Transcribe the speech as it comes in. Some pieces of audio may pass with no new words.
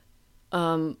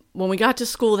when we got to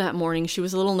school that morning, she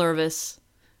was a little nervous.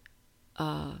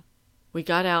 We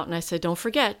got out and I said, don't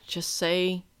forget, just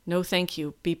say no thank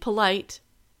you. Be polite,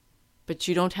 but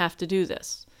you don't have to do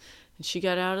this. And she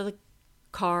got out of the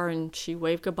car and she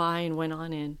waved goodbye and went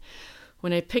on in.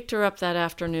 When I picked her up that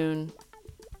afternoon,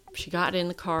 she got in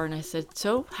the car and I said,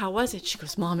 so how was it? She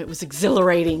goes, Mom, it was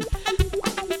exhilarating.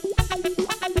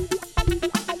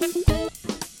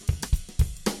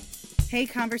 Hey,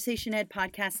 Conversation Ed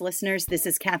podcast listeners, this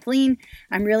is Kathleen.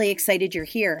 I'm really excited you're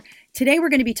here. Today we're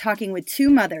going to be talking with two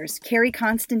mothers, Carrie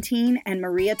Constantine and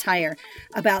Maria Tyer,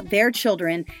 about their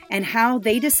children and how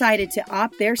they decided to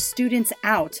opt their students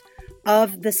out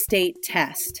of the state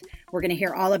test. We're going to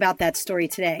hear all about that story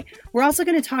today. We're also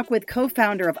going to talk with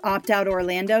co-founder of Opt Out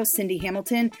Orlando, Cindy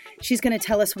Hamilton. She's going to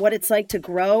tell us what it's like to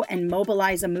grow and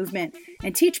mobilize a movement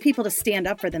and teach people to stand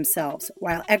up for themselves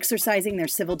while exercising their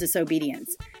civil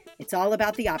disobedience. It's all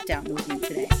about the opt-out movement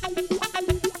today.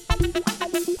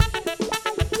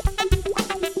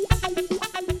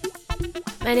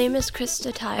 My name is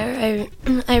Krista Tyer.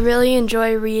 I really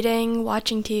enjoy reading,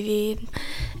 watching TV,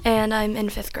 and I'm in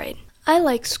 5th grade. I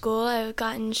like school. I've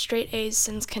gotten straight A's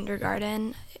since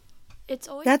kindergarten.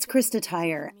 That's Krista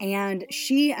Tyer, and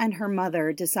she and her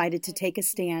mother decided to take a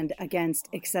stand against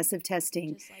excessive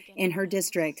testing in her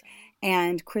district,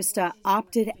 and Krista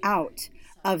opted out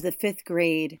of the 5th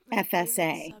grade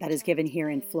FSA that is given here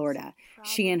in Florida.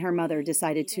 She and her mother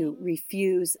decided to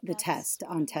refuse the test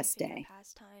on test day.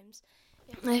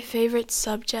 My favorite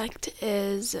subject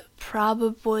is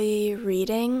probably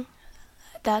reading.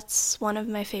 That's one of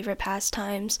my favorite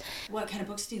pastimes. What kind of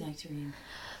books do you like to read?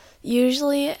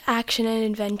 Usually action and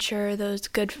adventure, those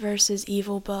good versus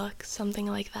evil books, something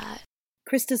like that.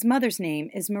 Krista's mother's name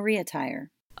is Maria Tyer.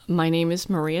 My name is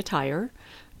Maria Tyer.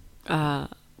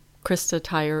 Krista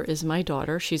Tyer is my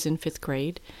daughter. She's in 5th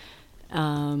grade.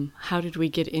 How did we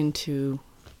get into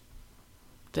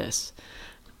this?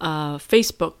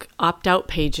 Facebook opt-out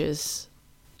pages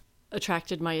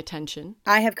attracted my attention.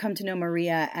 I have come to know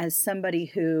Maria as somebody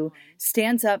who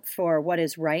stands up for what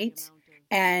is right,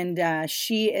 and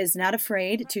she is not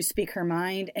afraid to speak her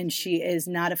mind, and she is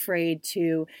not afraid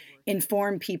to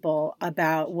inform people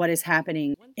about what is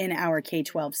happening in our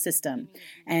K-12 system.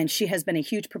 And she has been a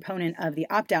huge proponent of the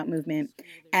opt-out movement.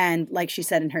 And like she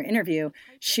said in her interview,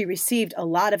 she received a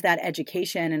lot of that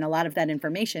education and a lot of that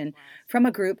information from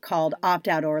a group called Opt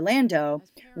Out Orlando,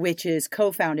 which is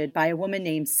co-founded by a woman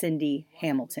named Cindy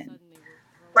Hamilton.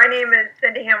 My name is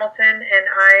Cindy Hamilton, and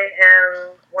I am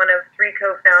one of 3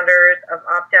 co-founders of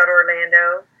Opt Out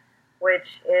Orlando, which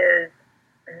is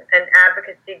an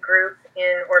advocacy group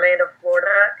in Orlando,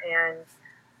 Florida, and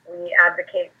we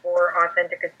advocate for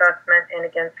authentic assessment and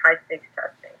against high-stakes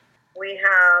testing. We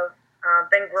have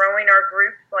been growing our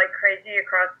groups like crazy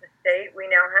across the state.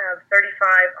 We now have 35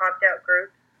 opt-out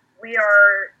groups. We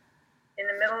are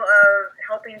in the middle of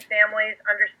helping families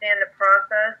understand the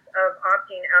process of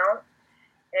opting out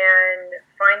and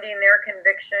finding their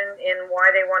conviction in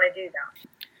why they want to do that.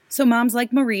 So moms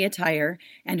like Maria Tyer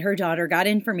and her daughter got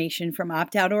information from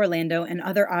Opt Out Orlando and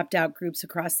other opt-out groups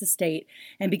across the state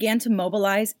and began to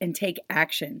mobilize and take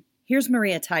action. Here's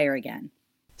Maria Tyer again.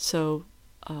 So,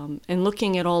 in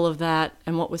looking at all of that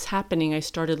and what was happening, I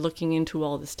started looking into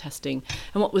all this testing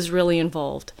and what was really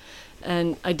involved.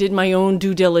 And I did my own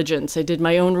due diligence. I did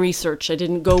my own research. I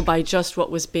didn't go by just what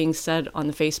was being said on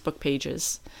the Facebook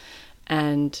pages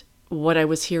and what I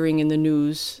was hearing in the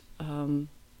news.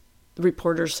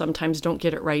 Reporters sometimes don't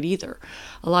get it right either.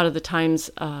 A lot of the times,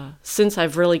 since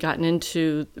I've really gotten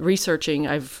into researching,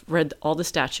 I've read all the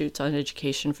statutes on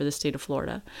education for the state of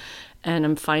Florida, and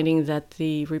I'm finding that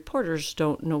the reporters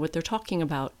don't know what they're talking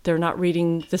about. They're not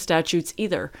reading the statutes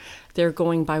either. They're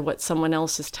going by what someone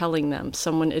else is telling them,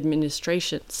 someone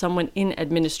in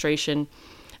administration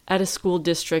at a school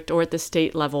district or at the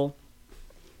state level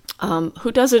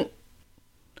who doesn't.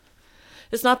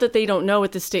 It's not that they don't know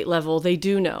at the state level, they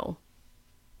do know.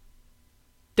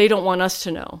 They don't want us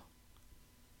to know.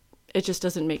 It just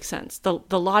doesn't make sense. The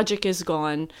logic is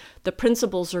gone. The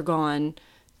principles are gone.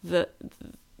 The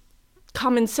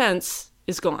common sense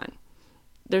is gone.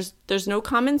 There's no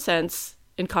common sense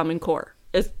in Common Core.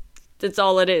 It's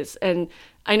all it is. And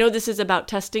I know this is about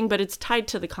testing, but it's tied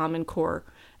to the Common Core.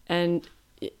 And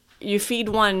you feed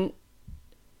one,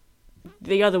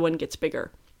 the other one gets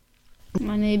bigger.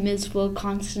 My name is Will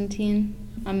Constantine.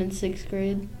 I'm in 6th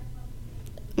grade.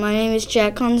 My name is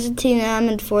Jack Constantine, and I'm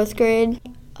in 4th grade.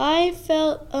 I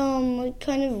felt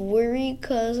kind of worried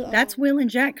because... That's Will and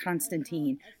Jack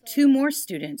Constantine, 2 more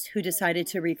students who decided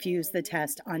to refuse the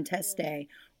test on test day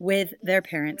with their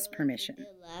parents' permission.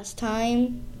 Last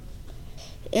time,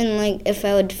 And, like, if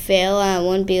I would fail, I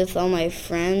wouldn't be with all my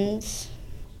friends.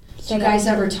 Do you guys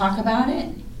ever talk about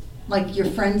it? Like, your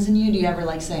friends and you? Do you ever,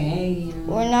 like, say, hey, you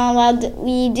know? We're not allowed to.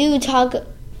 We do talk.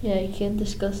 Yeah, you can't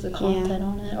discuss the content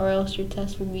on it, or else your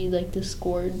test will be, like,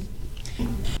 discored.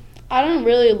 I don't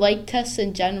really like tests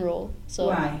in general. So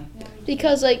Why?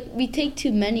 Because, like, we take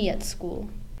too many at school.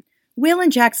 Will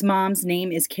and Jack's mom's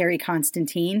name is Carrie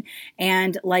Constantine,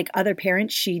 and like other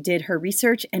parents, she did her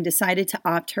research and decided to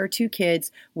opt her two kids,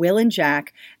 Will and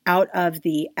Jack, out of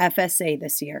the FSA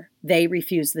this year. They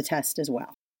refused the test as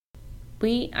well.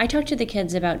 I talked to the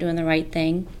kids about doing the right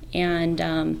thing, and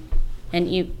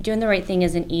doing the right thing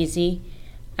isn't easy,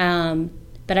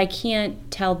 but I can't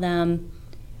tell them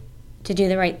to do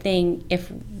the right thing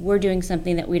if we're doing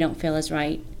something that we don't feel is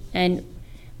right, and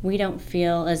we don't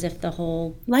feel as if the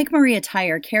whole... Like Maria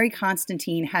Tyre, Carrie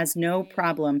Constantine has no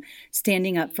problem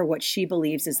standing up for what she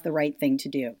believes is the right thing to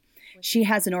do. She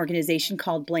has an organization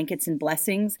called Blankets and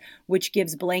Blessings, which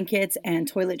gives blankets and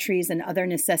toiletries and other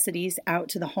necessities out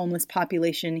to the homeless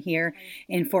population here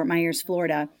in Fort Myers,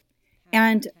 Florida.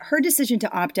 And her decision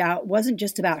to opt out wasn't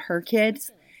just about her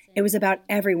kids. It was about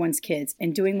everyone's kids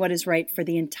and doing what is right for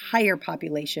the entire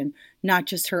population, not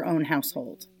just her own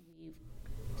household.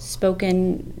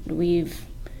 We've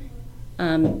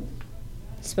done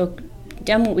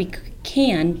what we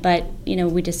can, but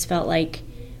we just felt like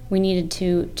we needed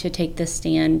to take this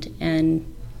stand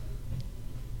and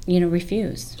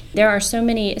refuse. There are so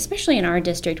many, especially in our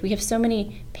district, we have so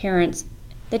many parents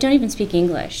that don't even speak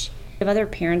English. We have other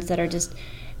parents that are just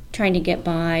trying to get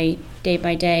by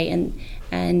day, and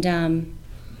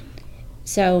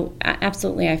so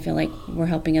absolutely I feel like we're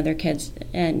helping other kids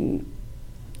and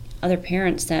other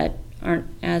parents that aren't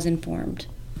as informed.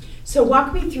 So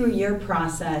walk me through your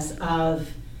process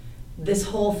of this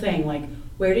whole thing. Like,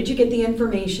 where did you get the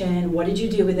information? What did you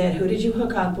do with it? Who did you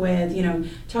hook up with?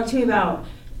 Talk to me about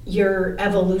your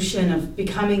evolution of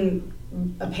becoming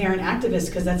a parent activist,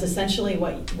 because that's essentially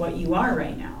what you are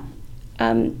right now.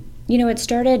 It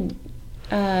started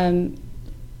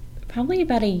probably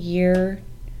about a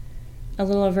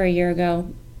little over a year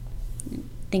ago,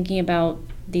 thinking about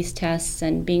these tests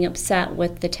and being upset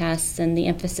with the tests and the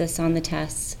emphasis on the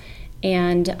tests.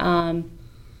 And,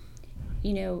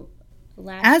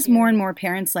 as more and more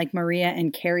parents like Maria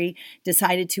and Carrie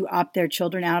decided to opt their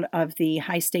children out of the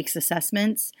high-stakes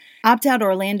assessments, Opt Out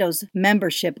Orlando's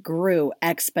membership grew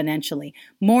exponentially.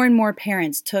 More and more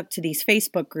parents took to these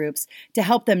Facebook groups to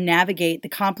help them navigate the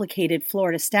complicated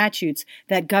Florida statutes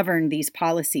that govern these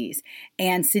policies.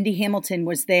 And Cindy Hamilton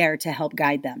was there to help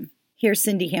guide them. Here's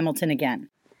Cindy Hamilton again.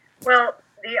 Well,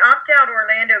 the Opt Out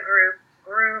Orlando group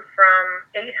grew from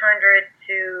 800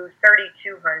 to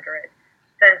 3,200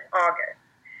 since August.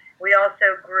 We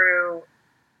also grew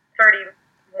 30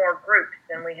 more groups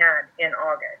than we had in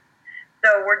August.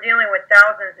 So we're dealing with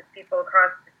thousands of people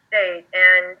across the state,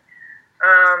 and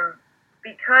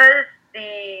because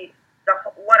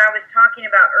what I was talking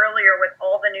about earlier with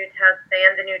all the new tests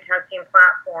and the new testing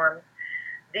platforms,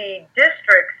 the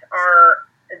districts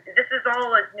this is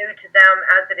all as new to them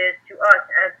as it is to us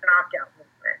as an opt-out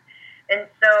movement. And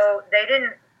so they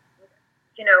didn't,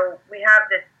 we have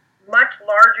this much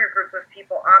larger group of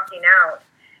people opting out,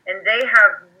 and they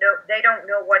don't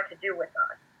know what to do with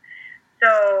us.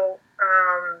 So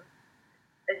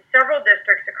several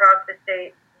districts across the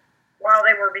state, while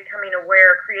they were becoming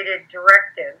aware, created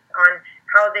directives on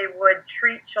how they would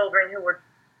treat children who were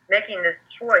making this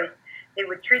choice. They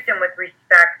would treat them with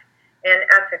respect and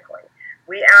ethically.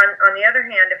 We, on the other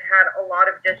hand, have had a lot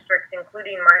of districts,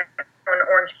 including my own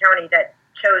Orange County, that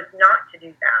chose not to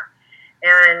do that.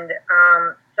 And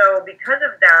so because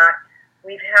of that,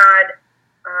 we've had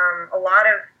a lot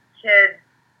of kids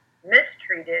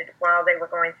mistreated while they were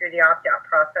going through the opt-out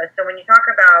process. So when you talk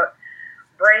about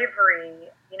bravery,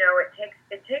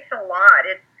 it takes a lot.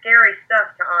 It's scary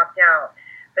stuff to opt out.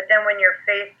 But then when you're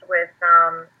faced with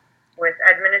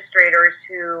administrators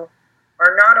who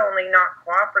are not only not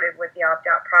cooperative with the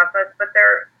opt-out process, but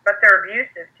they're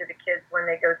abusive to the kids when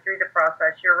they go through the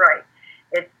process, you're right.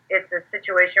 It's a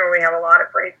situation where we have a lot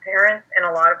of brave parents and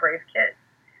a lot of brave kids.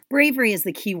 Bravery is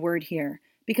the key word here,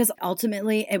 because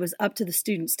ultimately it was up to the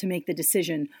students to make the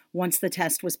decision once the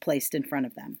test was placed in front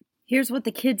of them. Here's what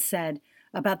the kids said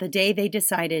about the day they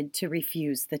decided to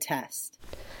refuse the test.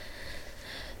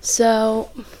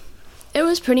 So it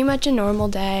was pretty much a normal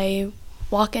day.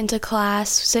 Walk into class,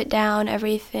 sit down,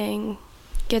 everything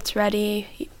gets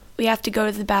ready. We have to go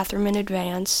to the bathroom in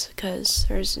advance because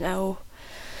there's no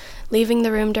leaving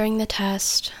the room during the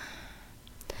test.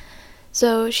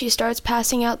 So she starts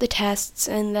passing out the tests,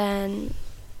 and then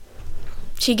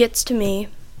she gets to me.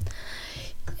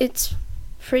 It's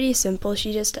pretty simple.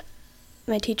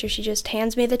 My teacher just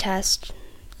hands me the test,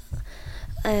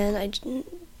 and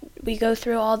we go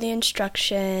through all the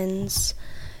instructions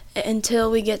until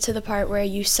we get to the part where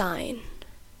you sign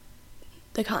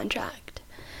the contract.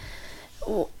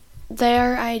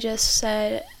 There I just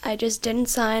didn't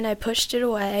sign. I pushed it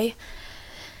away.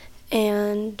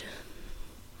 And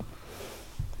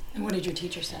what did your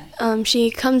teacher say?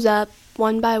 She comes up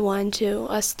one by one to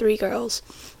us 3 girls.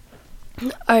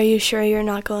 Are you sure you're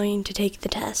not going to take the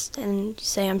test? And you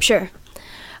say, I'm sure.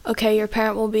 Okay, your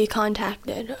parent will be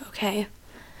contacted. Okay.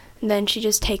 And then she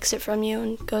just takes it from you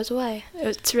and goes away.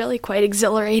 It's really quite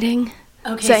exhilarating.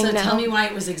 Okay, saying so no. Tell me why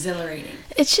it was exhilarating.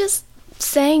 It's just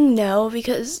saying no,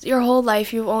 because your whole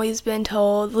life you've always been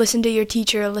told, listen to your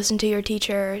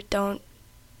teacher, don't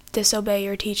disobey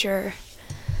your teacher.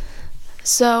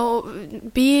 So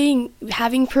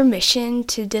having permission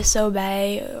to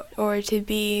disobey or to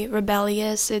be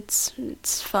rebellious,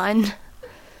 it's fun.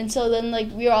 And so then,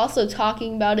 we were also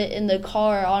talking about it in the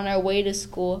car on our way to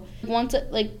school. Once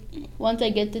I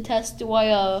get the test, do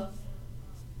I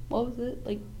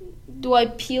do I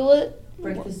peel it?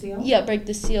 Break the seal? Yeah, break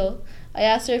the seal. I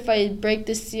asked her if I break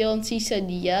the seal, and she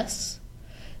said yes.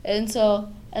 And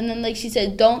then she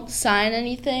said, don't sign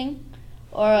anything,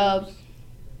 or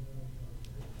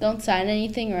don't sign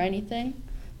anything or anything,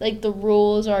 the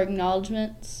rules or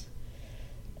acknowledgments.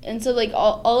 And so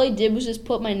all I did was just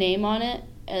put my name on it,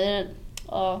 and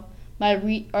then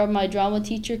my drama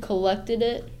teacher collected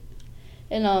it,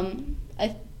 and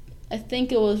I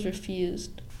think it was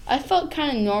refused. I felt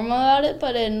kind of normal about it,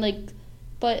 but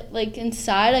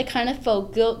inside I kind of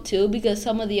felt guilt too, because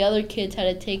some of the other kids had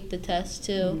to take the test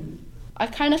too. Mm-hmm. I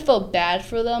kind of felt bad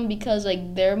for them because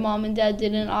their mom and dad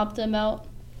didn't opt them out.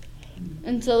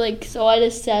 And so I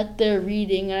just sat there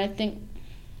reading, and I think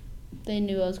they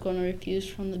knew I was going to refuse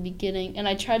from the beginning. And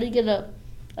I tried to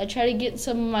get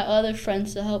some of my other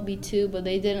friends to help me too, but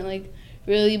they didn't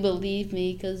really believe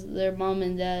me because their mom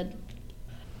and dad.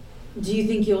 Do you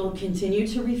think you'll continue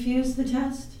to refuse the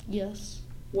test? Yes.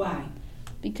 Why?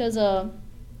 Because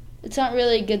it's not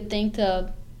really a good thing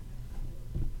to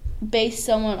base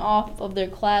someone off of their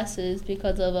classes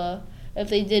because of if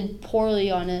they did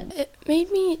poorly on it.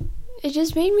 It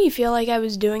just made me feel like I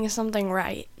was doing something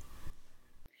right.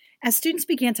 As students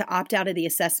began to opt out of the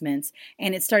assessments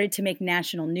and it started to make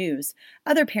national news,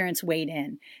 other parents weighed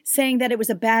in, saying that it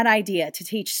was a bad idea to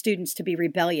teach students to be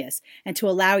rebellious and to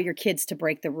allow your kids to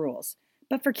break the rules.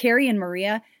 But for Carrie and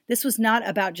Maria, this was not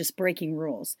about just breaking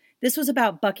rules. This was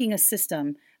about bucking a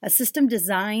system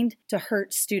designed to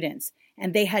hurt students,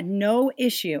 and they had no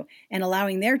issue in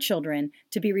allowing their children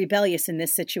to be rebellious in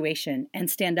this situation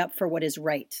and stand up for what is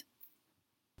right.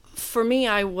 For me,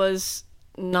 I was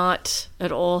not at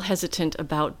all hesitant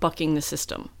about bucking the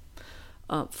system.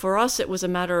 For us, it was a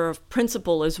matter of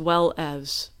principle as well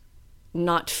as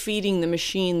not feeding the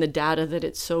machine the data that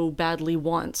it so badly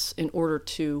wants in order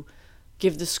to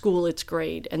give the school its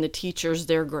grade, and the teachers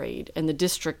their grade, and the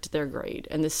district their grade,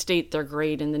 and the state their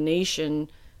grade, and the nation,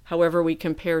 however we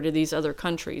compare to these other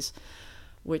countries,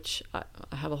 which I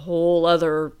have a whole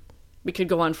other, we could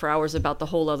go on for hours about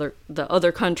the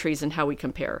other countries and how we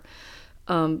compare.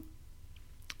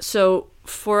 So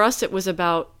for us, it was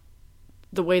about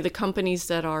the way the companies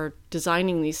that are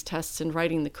designing these tests and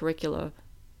writing the curricula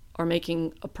are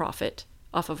making a profit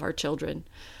off of our children,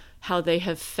 how they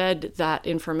have fed that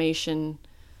information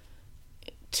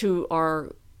to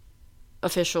our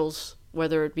officials,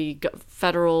 whether it be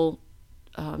federal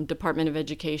Department of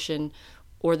Education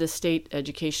or the state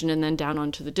education, and then down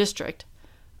onto the district.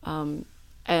 And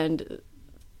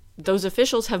those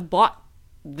officials have bought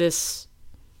this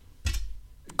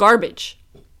garbage.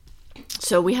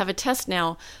 So we have a test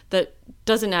now that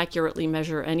doesn't accurately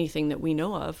measure anything that we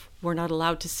know of. We're not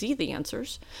allowed to see the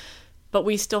answers. But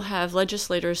we still have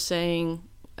legislators saying,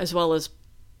 as well as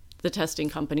the testing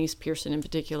companies, Pearson in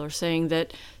particular, saying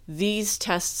that these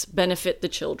tests benefit the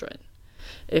children.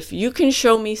 If you can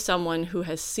show me someone who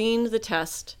has seen the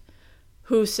test,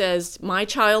 who says, my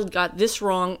child got this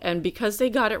wrong, and because they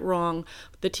got it wrong,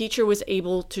 the teacher was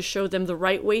able to show them the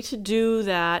right way to do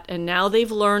that, and now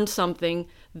they've learned something,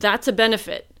 that's a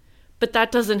benefit. But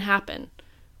that doesn't happen.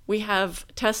 We have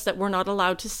tests that we're not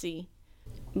allowed to see.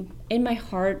 In my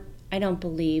heart, I don't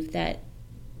believe that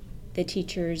the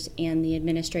teachers and the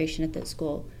administration at the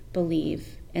school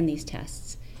believe in these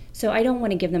tests. So I don't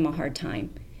want to give them a hard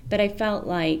time. But I felt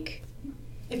like...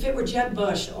 If it were Jeb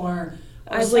Bush or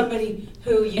somebody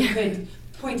who you could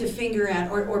point a finger at,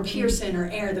 or Pearson or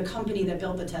Air, the company that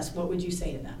built the test, what would you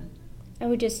say to them? I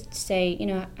would just say,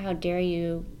 how dare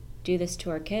you do this to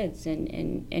our kids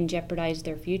and jeopardize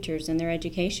their futures and their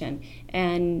education.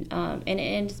 And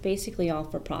it's basically all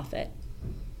for profit.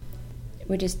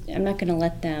 I'm not going to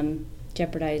let them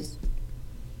jeopardize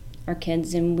our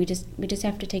kids, and we just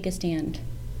have to take a stand.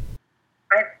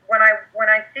 When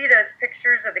I see those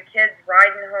pictures of the kids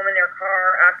riding home in their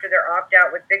car after their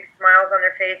opt-out with big smiles on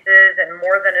their faces and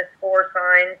more than a score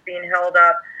signs being held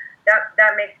up,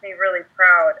 that makes me really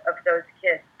proud of those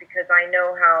kids, because I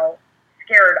know how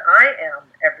scared I am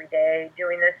every day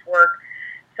doing this work.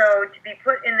 So to be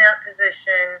put in that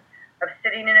position of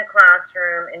sitting in a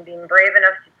classroom and being brave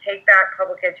enough to take back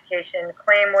public education,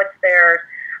 claim what's theirs,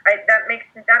 that makes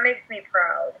me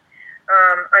proud.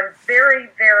 I'm very,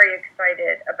 very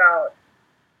excited about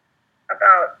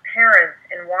parents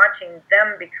and watching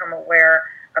them become aware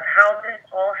of how this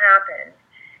all happened,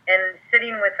 and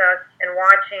sitting with us and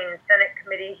watching Senate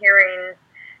committee hearings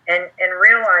and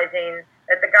realizing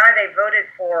that the guy they voted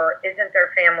for isn't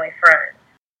their family friend.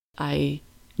 I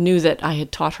knew that I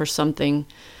had taught her something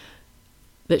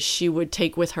that she would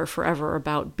take with her forever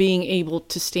about being able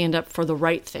to stand up for the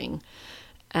right thing.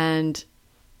 And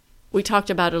we talked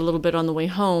about it a little bit on the way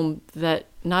home, that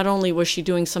not only was she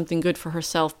doing something good for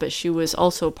herself, but she was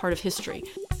also part of history.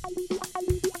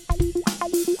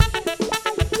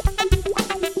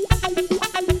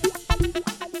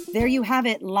 There you have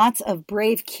it. Lots of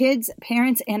brave kids,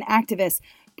 parents, and activists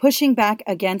pushing back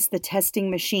against the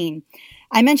testing machine.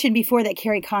 I mentioned before that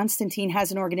Carrie Constantine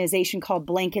has an organization called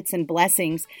Blankets and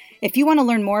Blessings. If you want to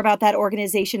learn more about that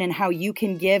organization and how you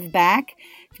can give back,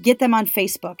 get them on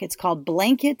Facebook. It's called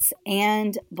Blankets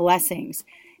and Blessings.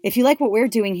 If you like what we're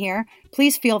doing here,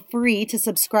 please feel free to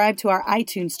subscribe to our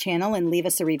iTunes channel and leave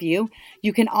us a review.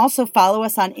 You can also follow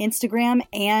us on Instagram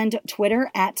and Twitter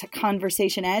at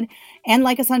ConversationEd, and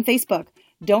like us on Facebook.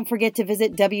 Don't forget to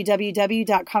visit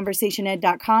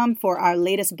www.conversationed.com for our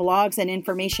latest blogs and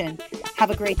information.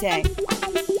 Have a great day.